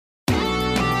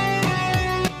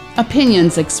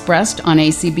Opinions expressed on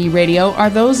ACB Radio are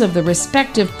those of the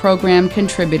respective program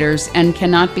contributors and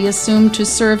cannot be assumed to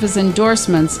serve as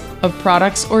endorsements of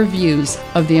products or views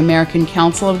of the American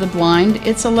Council of the Blind,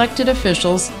 its elected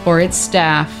officials, or its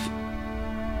staff.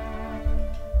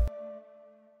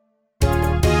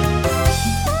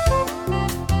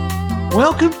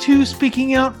 Welcome to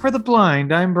Speaking Out for the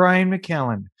Blind. I'm Brian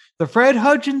McKellen. The Fred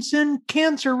Hutchinson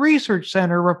Cancer Research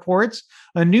Center reports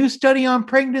a new study on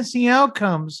pregnancy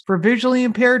outcomes for visually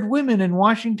impaired women in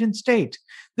Washington state.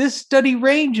 This study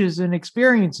ranges in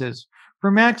experiences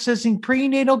from accessing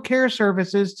prenatal care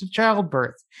services to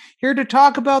childbirth. Here to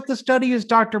talk about the study is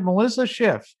Dr. Melissa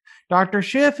Schiff. Dr.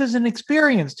 Schiff is an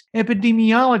experienced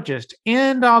epidemiologist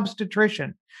and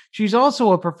obstetrician. She's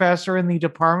also a professor in the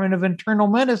Department of Internal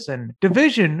Medicine,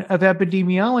 Division of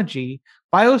Epidemiology,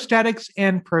 Biostatics,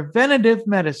 and Preventative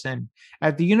Medicine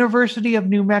at the University of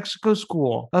New Mexico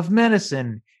School of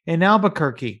Medicine in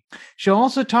Albuquerque. She'll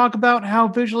also talk about how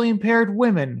visually impaired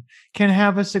women can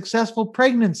have a successful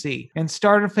pregnancy and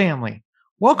start a family.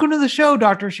 Welcome to the show,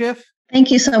 Dr. Schiff.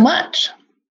 Thank you so much.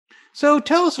 So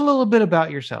tell us a little bit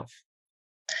about yourself.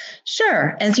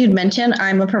 Sure. As you'd mentioned,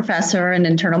 I'm a professor in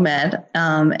internal med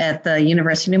at the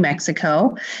University of New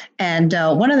Mexico. And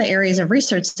one of the areas of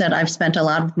research that I've spent a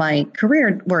lot of my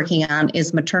career working on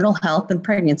is maternal health and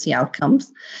pregnancy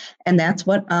outcomes. And that's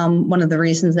what one of the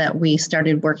reasons that we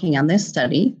started working on this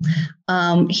study.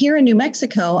 Here in New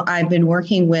Mexico, I've been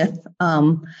working with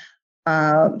some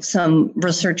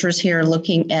researchers here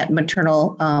looking at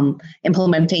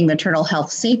implementing maternal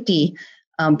health safety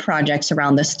projects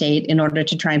around the state in order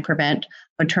to try and prevent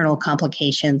maternal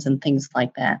complications and things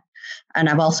like that. And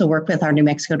I've also worked with our New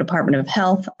Mexico Department of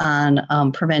Health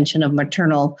on prevention of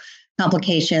maternal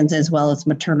complications as well as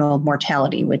maternal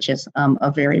mortality, which is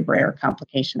a very rare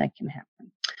complication that can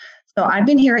happen. So I've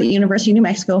been here at University of New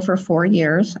Mexico for 4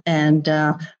 years. And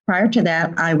prior to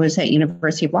that, I was at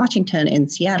University of Washington in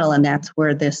Seattle, and that's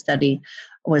where this study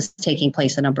was taking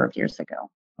place a number of years ago.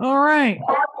 All right.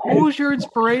 What was your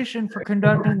inspiration for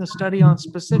conducting the study on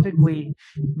specifically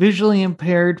visually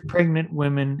impaired pregnant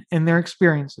women and their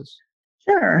experiences?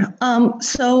 Sure.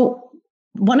 So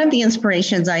one of the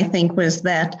inspirations, I think, was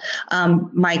that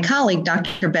my colleague,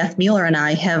 Dr. Beth Mueller, and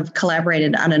I have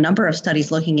collaborated on a number of studies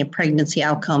looking at pregnancy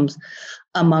outcomes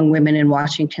among women in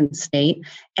Washington state.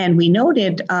 And we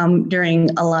noted during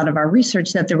a lot of our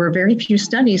research that there were very few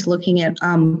studies looking at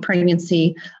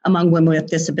pregnancy among women with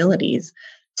disabilities.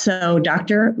 So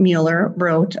Dr. Mueller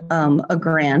wrote a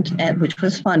grant which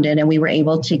was funded, and we were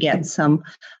able to get some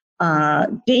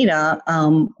data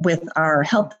with our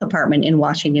health department in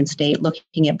Washington state,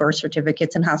 looking at birth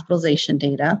certificates and hospitalization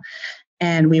data.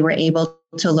 And we were able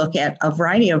to look at a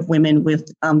variety of women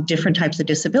with different types of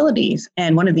disabilities.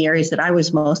 And one of the areas that I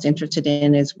was most interested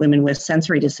in is women with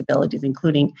sensory disabilities,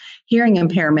 including hearing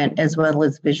impairment as well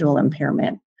as visual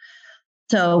impairment.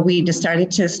 So we decided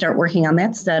to start working on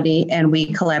that study, and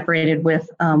we collaborated with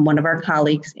one of our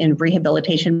colleagues in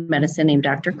rehabilitation medicine named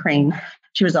Dr. Crane.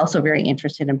 She was also very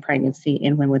interested in pregnancy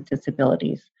in women with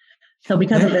disabilities. So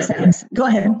because of this, go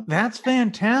ahead. That's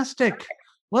fantastic.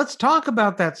 Let's talk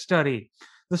about that study.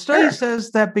 The study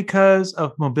says that because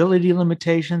of mobility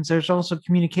limitations, there's also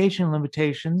communication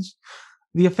limitations.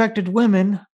 The affected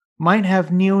women might have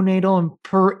neonatal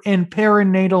and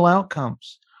perinatal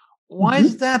outcomes. Why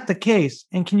is that the case?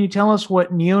 And can you tell us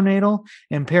what neonatal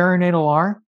and perinatal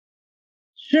are?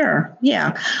 Sure.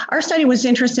 Yeah. Our study was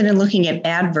interested in looking at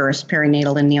adverse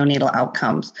perinatal and neonatal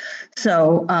outcomes.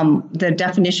 So the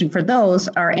definition for those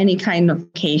are any kind of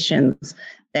complications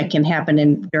that can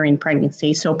happen during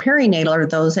pregnancy. So perinatal are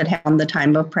those that happen the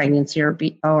time of pregnancy or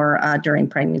during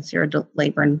pregnancy or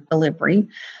labor and delivery.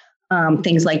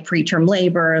 Things like preterm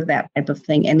labor, that type of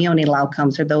thing. And neonatal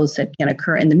outcomes are those that can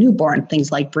occur in the newborn,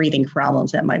 things like breathing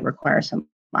problems that might require some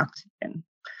oxygen.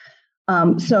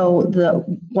 So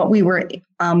what we were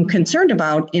concerned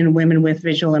about in women with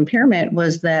visual impairment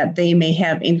was that they may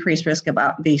have increased risk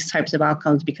about these types of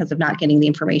outcomes because of not getting the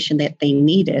information that they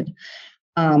needed.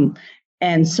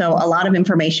 And so a lot of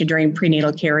information during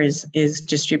prenatal care is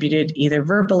distributed either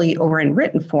verbally or in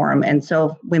written form. And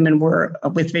so women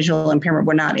with visual impairment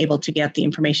were not able to get the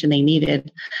information they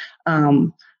needed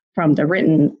from the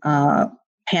written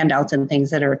handouts and things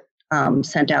that are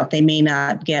sent out. They may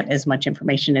not get as much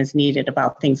information as needed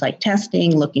about things like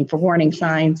testing, looking for warning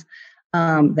signs,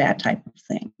 that type of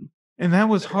thing. And that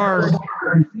was hard.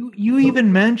 You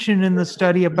even mentioned in the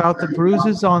study about the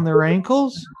bruises on their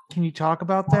ankles. Can you talk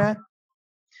about that?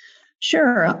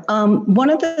 Sure. One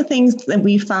of the things that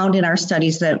we found in our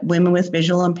studies that women with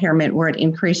visual impairment were at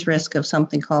increased risk of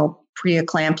something called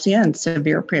preeclampsia and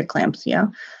severe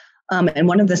preeclampsia. And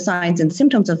one of the signs and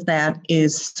symptoms of that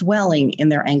is swelling in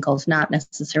their ankles, not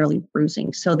necessarily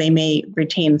bruising. So they may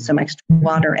retain some extra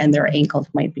water and their ankles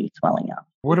might be swelling up.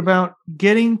 What about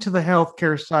getting to the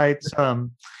healthcare sites?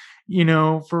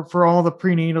 For all the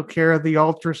prenatal care, the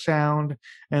ultrasound,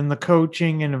 and the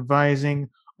coaching and advising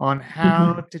on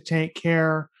how to take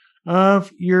care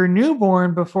of your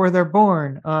newborn before they're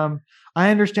born. I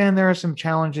understand there are some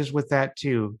challenges with that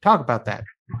too. Talk about that.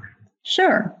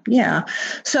 Sure. Yeah.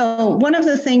 So one of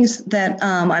the things that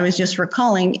I was just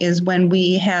recalling is when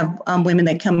we have women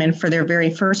that come in for their very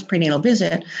first prenatal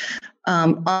visit,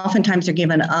 oftentimes they're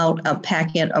given out a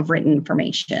packet of written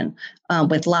information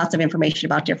with lots of information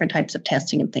about different types of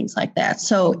testing and things like that.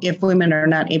 So if women are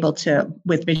not able to,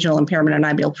 with visual impairment, are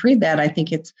not able to read that, I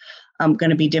think it's going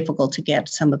to be difficult to get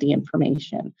some of the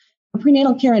information.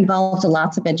 Prenatal care involves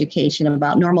lots of education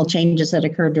about normal changes that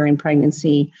occur during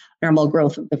pregnancy, normal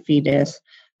growth of the fetus,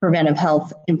 preventive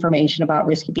health information about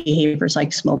risky behaviors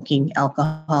like smoking,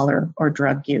 alcohol, or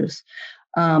drug use.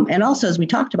 And also, as we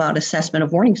talked about, assessment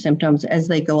of warning symptoms as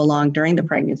they go along during the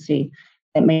pregnancy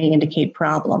that may indicate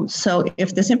problems. So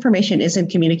if this information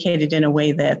isn't communicated in a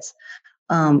way that's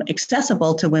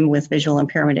accessible to women with visual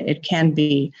impairment, it can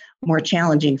be more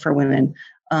challenging for women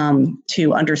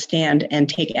to understand and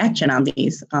take action on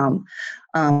these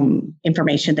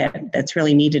information that's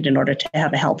really needed in order to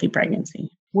have a healthy pregnancy.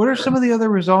 What are some of the other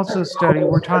results of the study?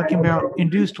 We're talking about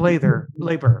induced labor,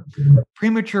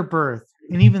 premature birth,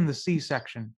 and even the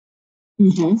C-section.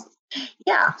 Mm-hmm.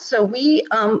 Yeah, so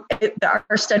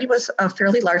our study was a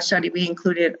fairly large study. We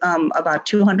included about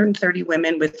 230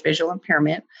 women with visual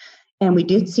impairment, and we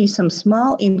did see some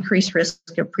small increased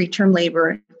risk of preterm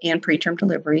labor and preterm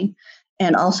delivery.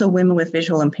 And also women with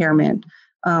visual impairment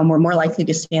were more likely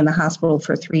to stay in the hospital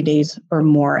for 3 days or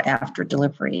more after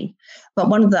delivery. But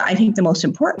I think the most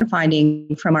important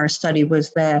finding from our study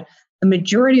was that the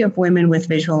majority of women with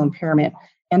visual impairment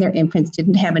and their infants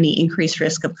didn't have any increased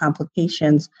risk of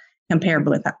complications compared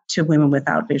to women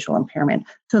without visual impairment.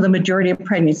 So the majority of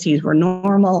pregnancies were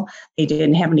normal, they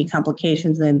didn't have any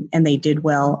complications, and they did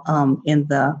well in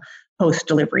the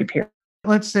post-delivery period.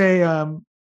 Let's say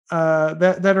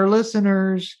that our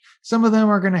listeners, some of them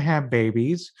are going to have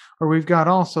babies, or we've got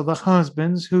also the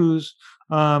husbands whose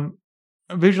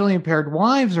visually impaired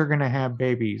wives are going to have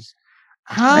babies.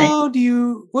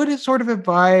 What is sort of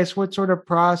advice, what sort of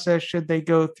process should they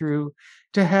go through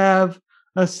to have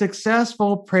a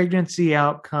successful pregnancy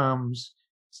outcomes?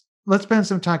 Let's spend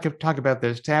some time to talk about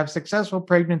this. To have successful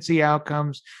pregnancy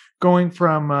outcomes, going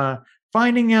from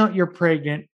finding out you're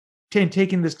pregnant and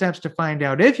taking the steps to find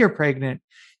out if you're pregnant,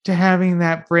 to having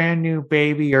that brand new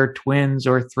baby or twins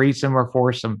or threesome or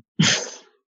foursome?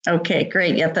 Okay,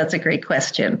 great. Yep, that's a great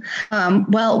question.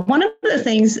 Well, one of the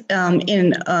things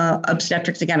in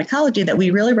obstetrics and gynecology that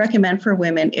we really recommend for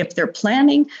women, if they're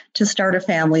planning to start a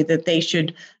family, that they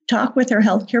should talk with their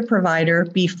healthcare provider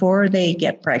before they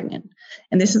get pregnant.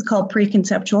 And this is called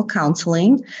preconceptual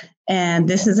counseling. And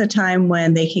this is a time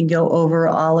when they can go over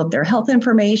all of their health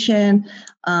information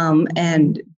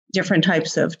and different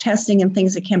types of testing and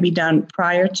things that can be done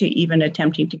prior to even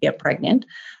attempting to get pregnant.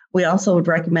 We also would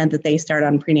recommend that they start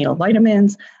on prenatal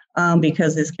vitamins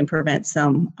because this can prevent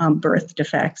some birth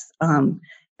defects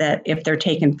that if they're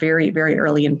taken very, very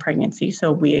early in pregnancy.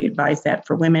 So we advise that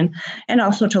for women, and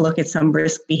also to look at some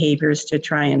risk behaviors to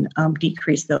try and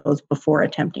decrease those before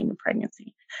attempting the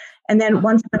pregnancy. And then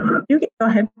once you go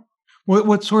ahead.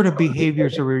 What sort of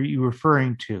behaviors are you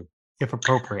referring to, if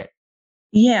appropriate?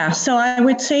 Yeah, so I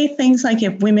would say things like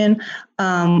if women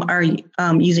are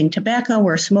using tobacco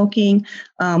or smoking,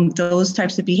 those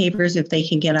types of behaviors, if they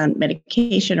can get on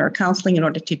medication or counseling in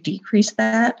order to decrease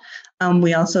that.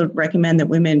 We also recommend that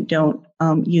women don't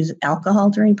use alcohol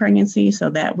during pregnancy. So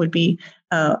that would be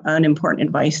an important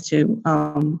advice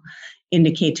to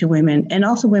indicate to women, and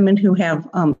also women who have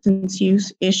substance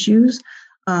use issues,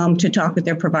 to talk with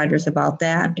their providers about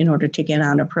that in order to get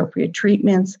on appropriate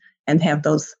treatments and have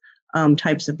those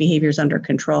types of behaviors under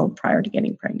control prior to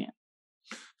getting pregnant.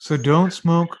 So don't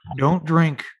smoke, don't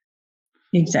drink.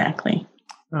 Exactly.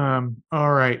 All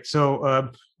right.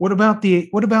 So what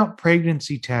about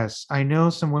pregnancy tests? I know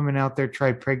some women out there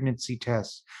try pregnancy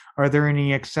tests. Are there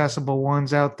any accessible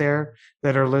ones out there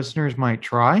that our listeners might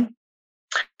try?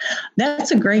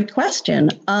 That's a great question.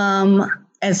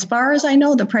 As far as I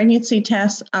know, the pregnancy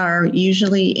tests are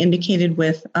usually indicated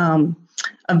with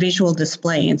a visual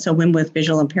display. And so women with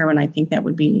visual impairment, I think that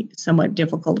would be somewhat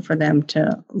difficult for them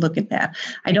to look at that.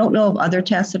 I don't know of other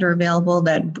tests that are available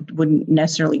that wouldn't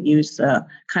necessarily use the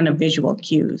kind of visual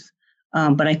cues,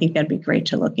 but I think that'd be great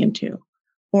to look into.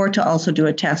 Or to also do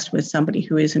a test with somebody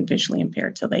who isn't visually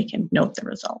impaired so they can note the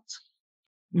results.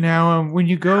 Now, when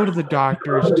you go to the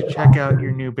doctors to check out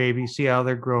your new baby, see how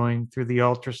they're growing through the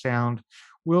ultrasound,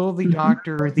 will the Mhm.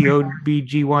 doctor, the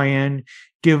OBGYN,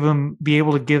 be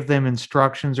able to give them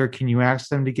instructions, or can you ask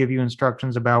them to give you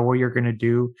instructions about what you're going to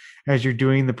do as you're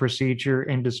doing the procedure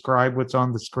and describe what's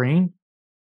on the screen?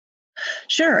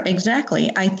 Sure,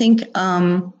 exactly. I think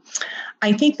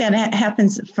that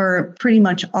happens for pretty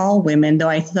much all women,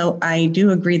 though I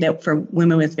do agree that for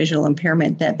women with visual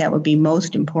impairment, that would be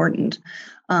most important.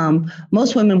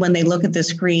 Most women, when they look at the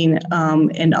screen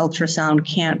in ultrasound,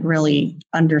 can't really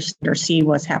understand or see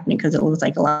what's happening because it looks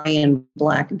like lion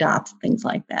black dots, things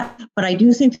like that. But I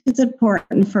do think it's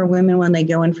important for women when they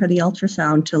go in for the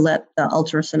ultrasound to let the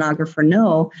ultrasonographer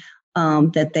know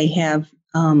that they have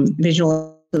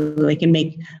visual, so they can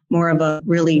make more of a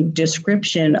really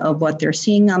description of what they're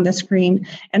seeing on the screen,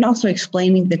 and also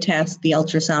explaining the test, the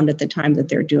ultrasound at the time that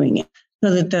they're doing it,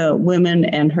 so that the woman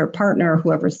and her partner,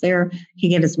 whoever's there,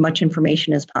 can get as much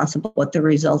information as possible what the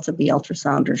results of the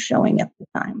ultrasound are showing at the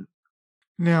time.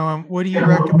 Now, what do you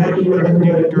recommend women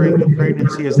do during the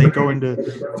pregnancy as they go into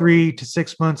 3 to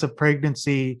 6 months of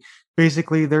pregnancy?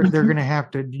 Basically, they're going to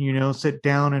have to, sit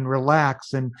down and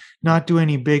relax and not do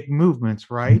any big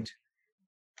movements, right?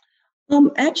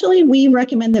 Actually, we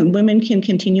recommend that women can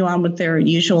continue on with their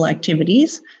usual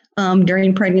activities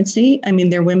during pregnancy. I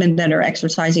mean, there are women that are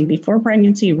exercising before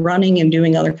pregnancy, running and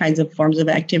doing other kinds of forms of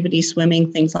activity,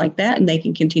 swimming, things like that, and they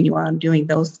can continue on doing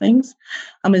those things.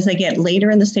 As they get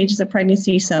later in the stages of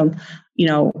pregnancy, some,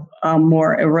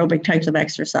 more aerobic types of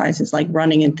exercises like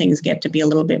running and things get to be a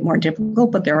little bit more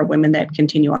difficult, but there are women that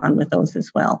continue on with those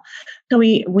as well. So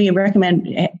we recommend,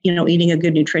 eating a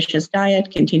good nutritious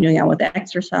diet, continuing on with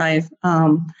exercise,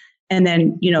 and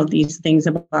then, these things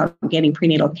about getting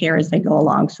prenatal care as they go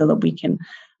along so that we can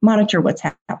monitor what's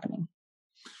happening.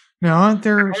 Now, aren't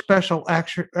there special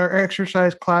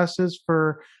exercise classes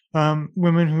for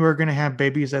women who are going to have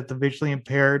babies that the visually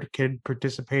impaired can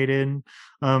participate in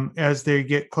as they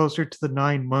get closer to the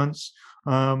 9 months?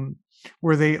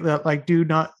 Where they like do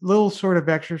not little sort of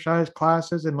exercise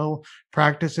classes and little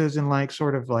practices and like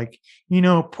sort of like,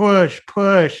 push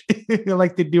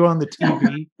like they do on the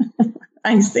TV.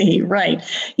 I see. Right.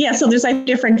 Yeah. So there's like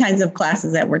different kinds of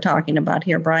classes that we're talking about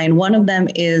here, Brian. One of them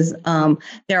is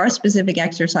there are specific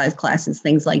exercise classes,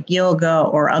 things like yoga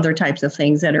or other types of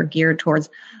things that are geared towards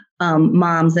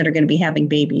moms that are going to be having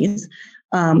babies.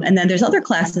 And then there's other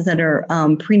classes that are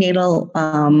prenatal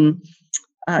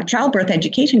childbirth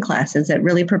education classes that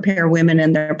really prepare women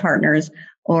and their partners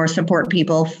or support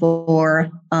people for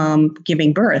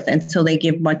giving birth. And so they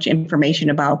give much information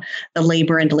about the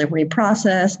labor and delivery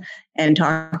process and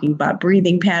talking about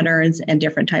breathing patterns and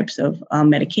different types of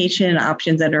medication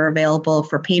options that are available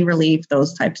for pain relief,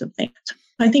 those types of things.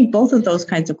 I think both of those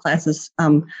kinds of classes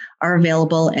are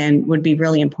available and would be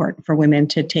really important for women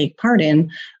to take part in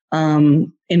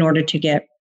order to get,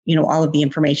 all of the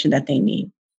information that they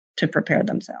need to prepare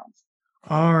themselves.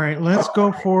 All right, let's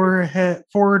go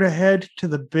forward ahead to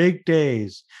the big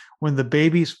days when the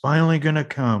baby's finally going to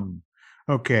come.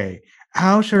 Okay,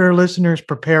 how should our listeners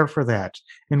prepare for that?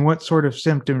 And what sort of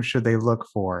symptoms should they look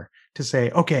for to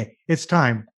say, okay, it's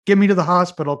time. Get me to the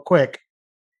hospital quick.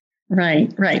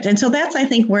 Right. And so that's, I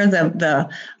think, where the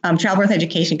childbirth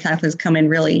education classes come in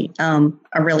really are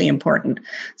really important,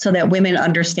 so that women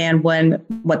understand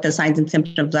what the signs and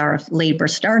symptoms are of labor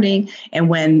starting and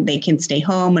when they can stay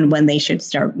home and when they should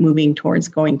start moving towards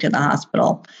going to the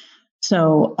hospital.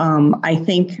 So I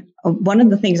think one of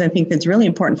the things I think that's really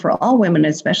important for all women,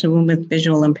 especially women with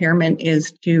visual impairment,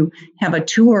 is to have a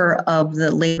tour of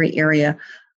the labor area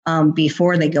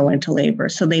before they go into labor,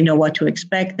 so they know what to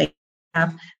expect. They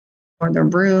have or the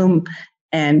room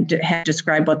and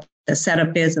describe what the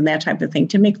setup is and that type of thing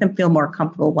to make them feel more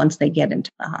comfortable once they get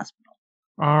into the hospital.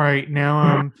 All right.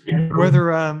 Now,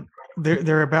 whether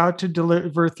they're about to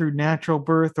deliver through natural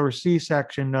birth or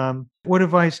C-section, what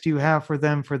advice do you have for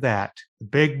them for that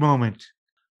big moment?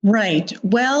 Right.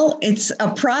 Well, it's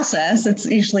a process. It's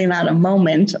usually not a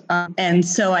moment. And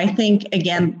so I think,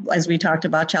 again, as we talked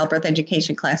about, childbirth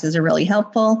education classes are really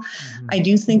helpful. Mm-hmm. I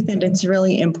do think that it's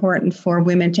really important for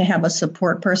women to have a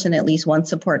support person, at least one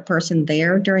support person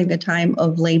there during the time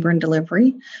of labor and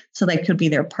delivery. So that could be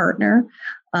their partner.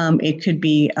 It could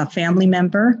be a family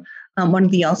member.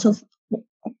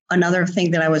 Another thing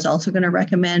that I was also going to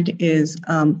recommend is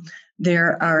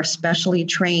there are specially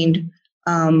trained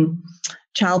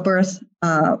childbirth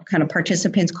kind of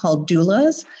participants called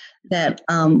doulas that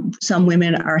some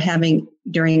women are having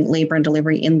during labor and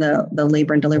delivery in the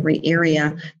labor and delivery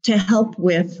area to help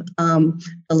with the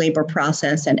labor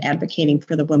process and advocating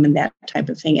for the woman, that type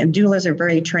of thing. And doulas are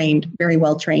very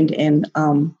well trained in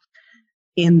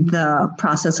in the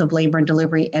process of labor and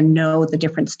delivery and know the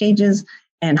different stages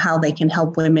and how they can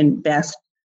help women best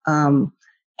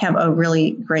have a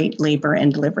really great labor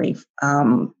and delivery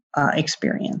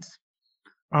experience.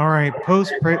 All right.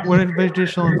 What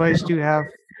additional advice do you have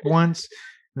once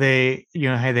they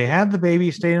had the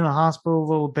baby, stay in the hospital a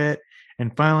little bit,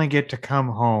 and finally get to come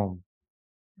home?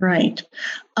 Right.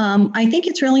 I think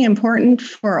it's really important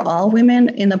for all women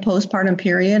in the postpartum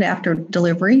period after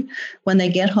delivery, when they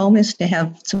get home, is to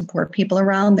have support people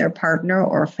around, their partner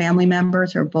or family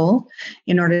members or both,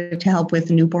 in order to help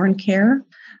with newborn care.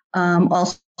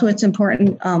 Also, it's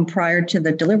important prior to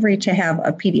the delivery to have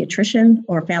a pediatrician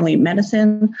or family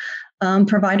medicine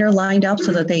provider lined up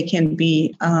so that they can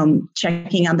be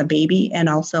checking on the baby and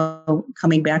also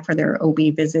coming back for their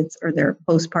OB visits or their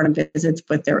postpartum visits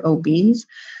with their OBs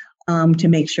to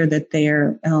make sure that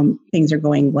their things are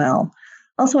going well.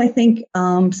 Also, I think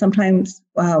sometimes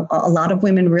a lot of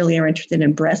women really are interested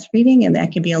in breastfeeding, and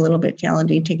that can be a little bit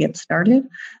challenging to get started.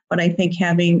 But I think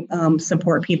having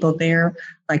support people there,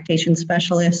 lactation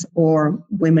specialists or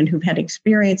women who've had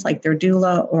experience, like their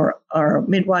doula or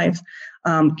midwives,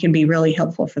 can be really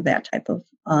helpful for that type of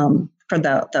for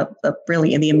the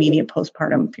really in the immediate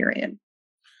postpartum period.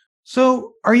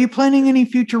 So, are you planning any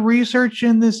future research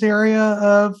in this area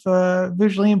of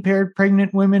visually impaired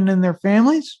pregnant women and their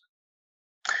families?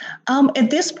 At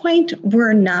this point,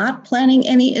 we're not planning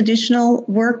any additional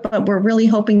work, but we're really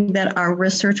hoping that our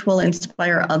research will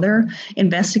inspire other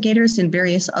investigators in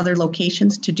various other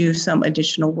locations to do some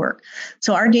additional work.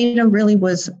 So our data really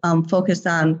was focused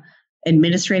on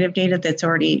administrative data that's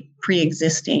already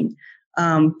pre-existing.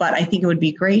 But I think it would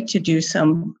be great to do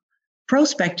some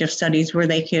prospective studies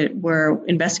where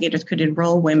investigators could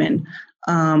enroll women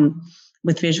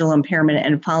with visual impairment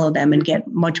and follow them and get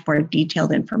much more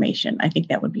detailed information. I think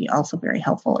that would be also very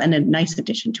helpful and a nice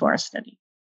addition to our study.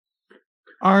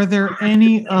 Are there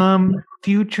any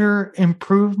future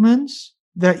improvements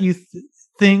that you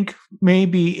think may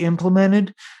be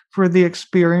implemented for the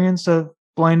experience of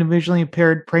blind and visually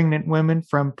impaired pregnant women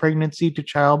from pregnancy to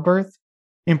childbirth?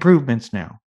 Improvements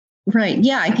now. Right.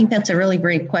 Yeah, I think that's a really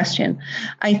great question.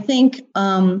 I think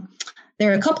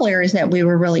there are a couple areas that we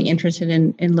were really interested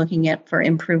in looking at for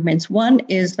improvements. One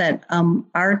is that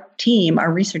our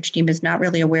research team, is not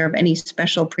really aware of any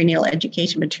special prenatal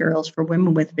education materials for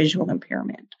women with visual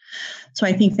impairment. So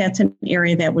I think that's an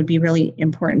area that would be really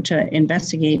important to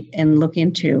investigate and look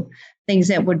into. Things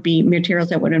that would be materials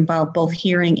that would involve both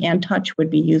hearing and touch would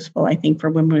be useful, I think,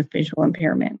 for women with visual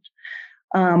impairment.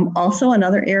 Also,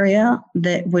 another area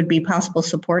that would be possible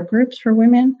support groups for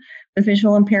women with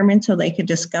visual impairment, so they could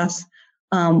discuss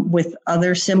with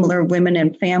other similar women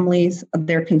and families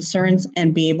their concerns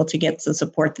and be able to get the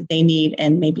support that they need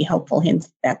and maybe helpful hints,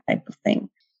 that type of thing.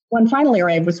 One final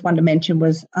area I just wanted to mention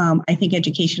was, I think,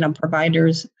 education on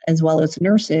providers as well as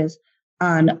nurses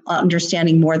on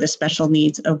understanding more the special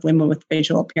needs of women with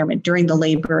visual impairment during the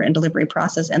labor and delivery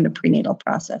process and the prenatal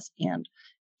process. And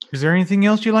is there anything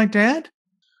else you'd like to add?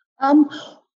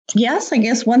 Yes, I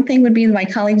guess one thing would be my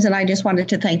colleagues and I just wanted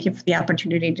to thank you for the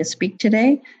opportunity to speak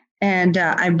today. And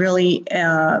I'm really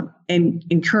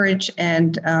encouraged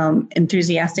and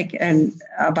enthusiastic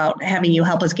about having you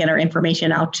help us get our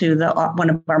information out to one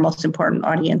of our most important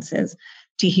audiences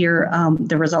to hear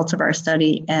the results of our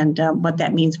study and what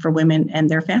that means for women and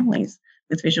their families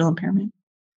with visual impairment.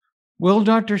 Well,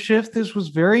 Dr. Schiff, this was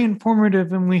very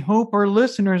informative, and we hope our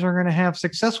listeners are going to have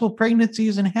successful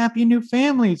pregnancies and happy new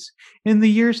families in the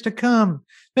years to come.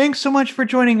 Thanks so much for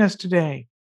joining us today.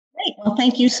 Great. Well,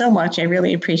 thank you so much. I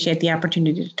really appreciate the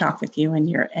opportunity to talk with you and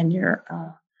your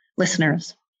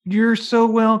listeners. You're so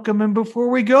welcome. And before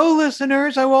we go,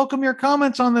 listeners, I welcome your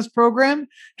comments on this program.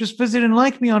 Just visit and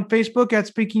like me on Facebook at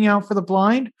Speaking Out for the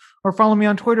Blind, or follow me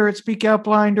on Twitter at Speak Out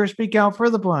Blind or Speak Out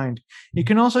for the Blind. You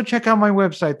can also check out my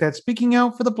website. That's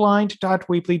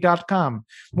speakingoutfortheblind.weebly.com.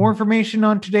 More information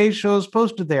on today's show is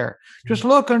posted there. Just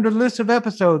look under the list of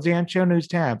episodes and show news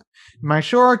tab. My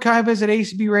show archive is at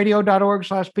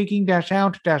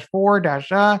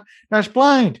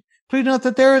acbradio.org/speaking-out-for-blind. Please note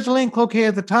that there is a link located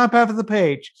at the top half of the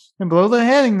page and below the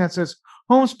heading that says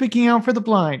Home Speaking Out for the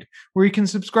Blind, where you can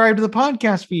subscribe to the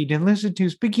podcast feed and listen to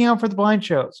Speaking Out for the Blind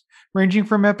shows, ranging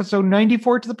from episode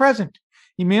 94 to the present.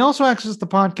 You may also access the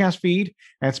podcast feed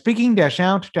at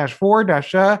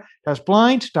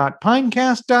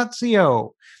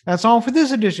speaking-out-for-blind.pinecast.co. That's all for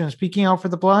this edition of Speaking Out for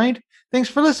the Blind. Thanks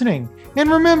for listening, and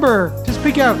remember to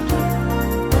speak out.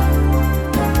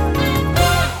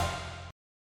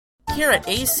 Here at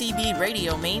ACB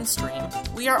Radio Mainstream,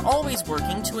 we are always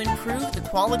working to improve the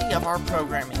quality of our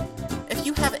programming. If If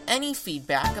you have any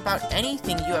feedback about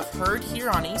anything you have heard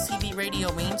here on ACB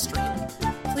Radio Mainstream,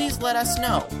 please let us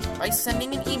know by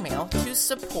sending an email to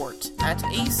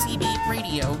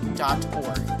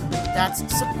support@acbradio.org. That's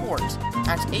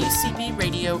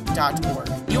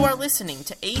support@acbradio.org. You are listening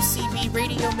to ACB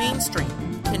Radio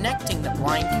Mainstream, connecting the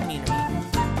blind community.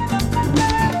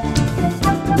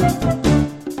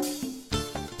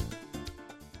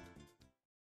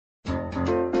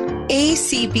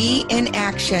 ACB in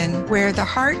Action, where the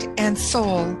heart and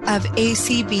soul of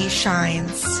ACB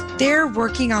shines. They're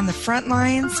working on the front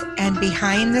lines and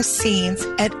behind the scenes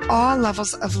at all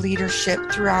levels of leadership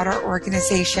throughout our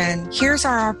organization. Here's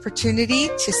our opportunity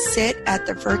to sit at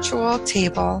the virtual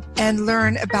table and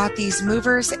learn about these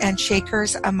movers and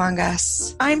shakers among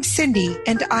us. I'm Cindy,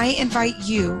 and I invite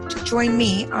you to join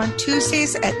me on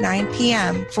Tuesdays at 9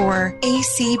 p.m. for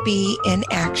ACB in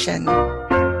Action.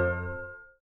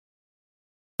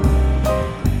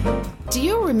 Do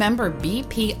you remember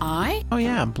BPI? Oh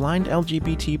yeah, Blind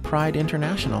LGBT Pride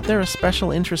International. They're a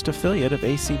special interest affiliate of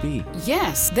ACB.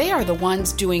 Yes, they are the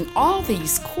ones doing all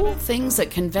these cool things at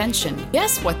convention.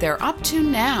 Guess what they're up to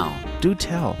now? Do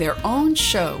tell. Their own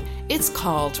show. It's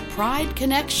called Pride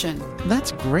Connection.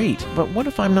 That's great, but what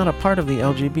if I'm not a part of the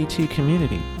LGBT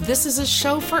community? This is a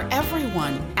show for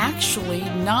everyone. Actually,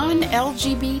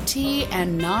 non-LGBT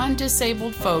and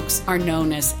non-disabled folks are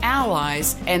known as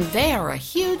allies, and they are a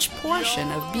huge portion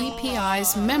of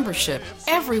BPI's membership.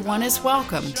 Everyone is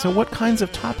welcome. So what kinds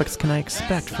of topics can I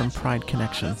expect from Pride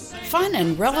Connection? Fun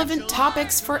and relevant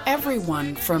topics for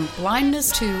everyone, from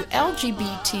blindness to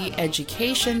LGBT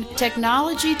education,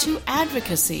 technology to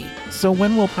advocacy. So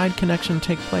when will Pride Connection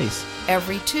take place?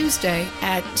 Every Tuesday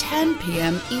at 10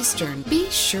 p.m. Eastern. Be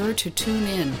sure to tune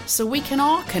in so we can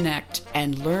all connect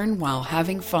and learn while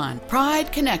having fun.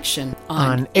 Pride Connection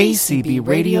on ACB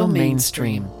Radio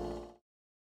Mainstream.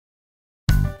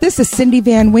 This is Cindy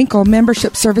Van Winkle,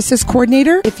 Membership Services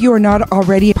Coordinator. If you are not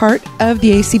already part of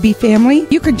the ACB family,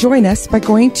 you can join us by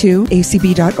going to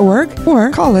acb.org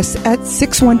or call us at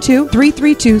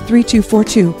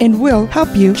 612-332-3242, and we'll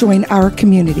help you join our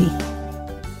community.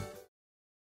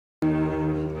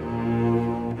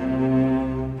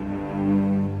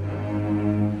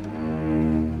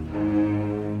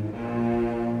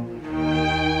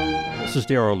 This is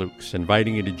Darryl Lukes,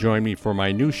 inviting you to join me for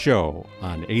my new show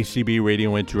on ACB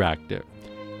Radio Interactive.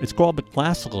 It's called The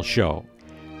Classical Show.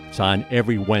 It's on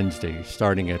every Wednesday,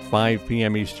 starting at 5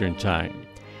 p.m. Eastern Time.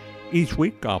 Each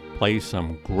week, I'll play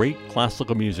some great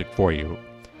classical music for you.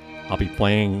 I'll be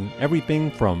playing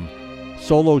everything from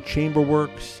solo chamber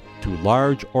works to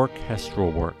large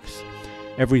orchestral works.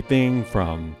 Everything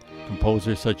from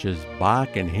composers such as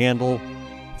Bach and Handel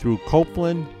through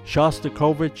Copland,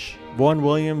 Shostakovich, Vaughan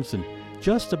Williams, and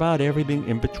just about everything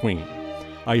in between.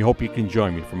 I hope you can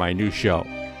join me for my new show.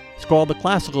 It's called The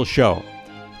Classical Show.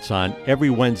 It's on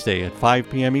every Wednesday at 5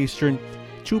 p.m. Eastern,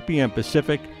 2 p.m.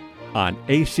 Pacific on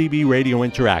ACB Radio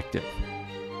Interactive.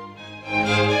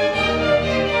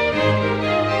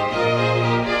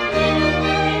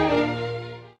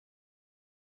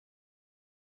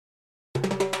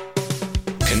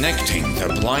 Connecting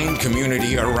the blind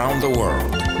community around the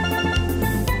world.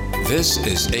 This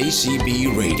is ACB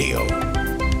Radio.